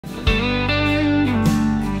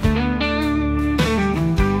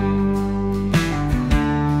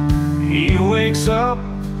wakes up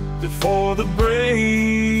before the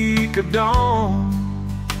break of dawn.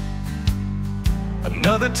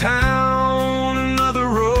 Another town, another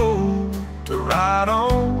road to ride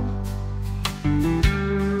on.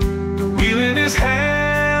 The wheel in his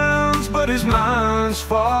hands, but his mind's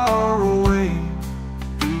far away,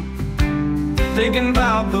 thinking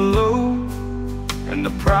about the load and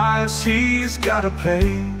the price he's gotta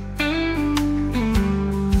pay.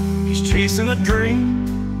 He's chasing a dream,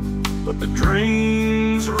 but the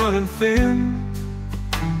dream's running thin.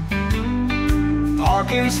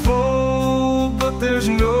 Parking's full, but there's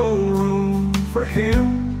no room for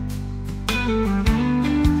him.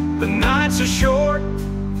 The nights are short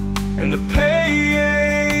and the pay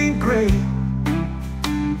ain't great,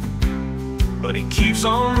 but he keeps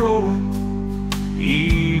on rolling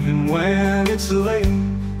even when it's late.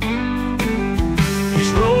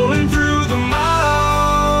 He's rolling through the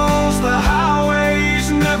miles, the highways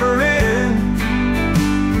never end,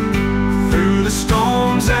 through the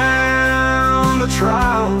storms and the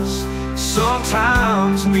trials,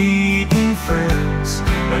 sometimes meeting friends.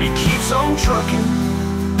 But he keeps on trucking,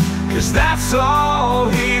 'cause that's all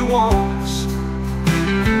he wants.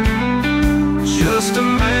 Just a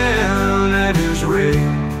man and his rig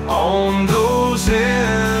on those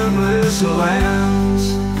endless lands.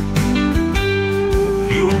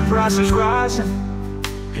 Fuel prices rising,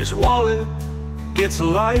 his wallet gets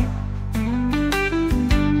light,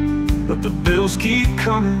 but the bills keep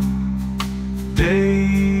coming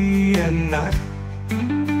day and night.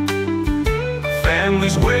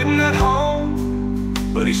 Family's waiting at home,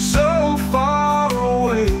 but he's so far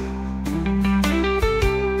away,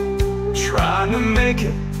 trying to make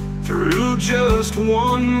it through just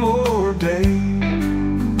one more day.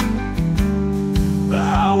 The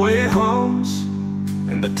highway hums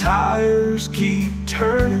and the tires keep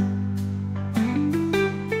turning.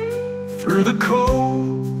 Through the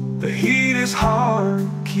cold, the heat is hard,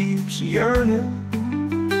 keeps yearning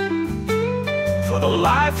for the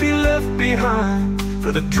life he left behind,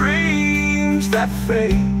 for the dreams that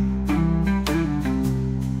fade.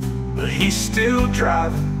 But he's still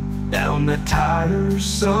driving down the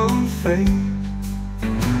tiresome fade.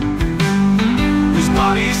 His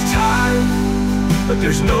body's tired, but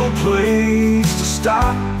there's no place to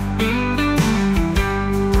stop.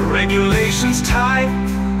 Regulations tight,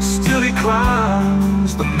 still he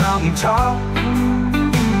climbs the mountaintop.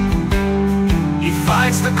 He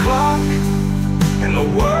fights the clock and the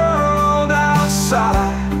world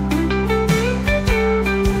outside,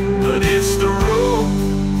 but it's the road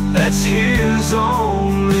that's his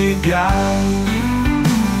only guide.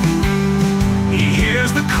 He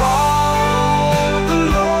hears the call, the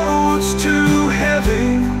load's too heavy,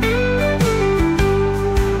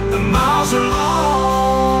 the miles are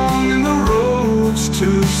long and the road's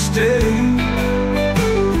too steady.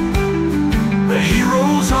 But he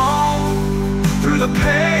rolls on through the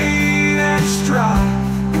pain and strife.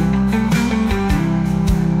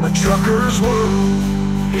 A trucker's world,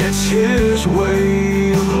 it's his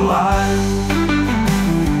way of life.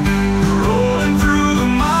 Rolling through the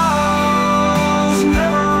miles,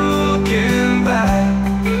 never looking back,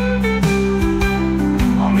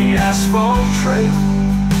 on the asphalt trail,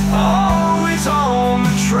 always on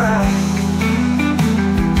the track.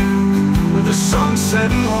 With the sun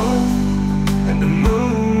setting low and the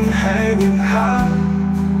moon hanging high,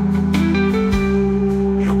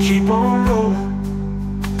 he'll keep on rolling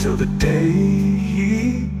till the day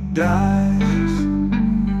he dies.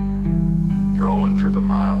 Rolling through the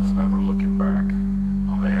miles, never looking back,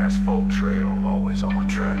 on the asphalt trail, always on the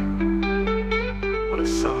track. With the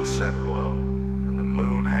sunset low and the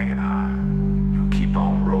moon hanging high, you'll keep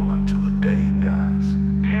on rolling till the day he dies.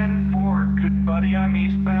 10-4, good buddy, I'm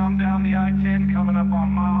eastbound down the I-10, coming up on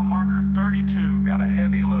mile marker 32. Got a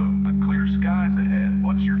heavy load, but clear skies ahead.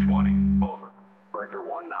 What's your 20? Over. Breaker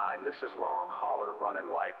 19, this is long hauler running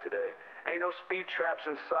light today. Ain't no speed traps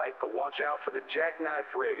in sight, but watch out for the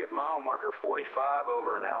jackknife rig at mile marker 45.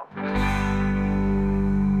 Over and out.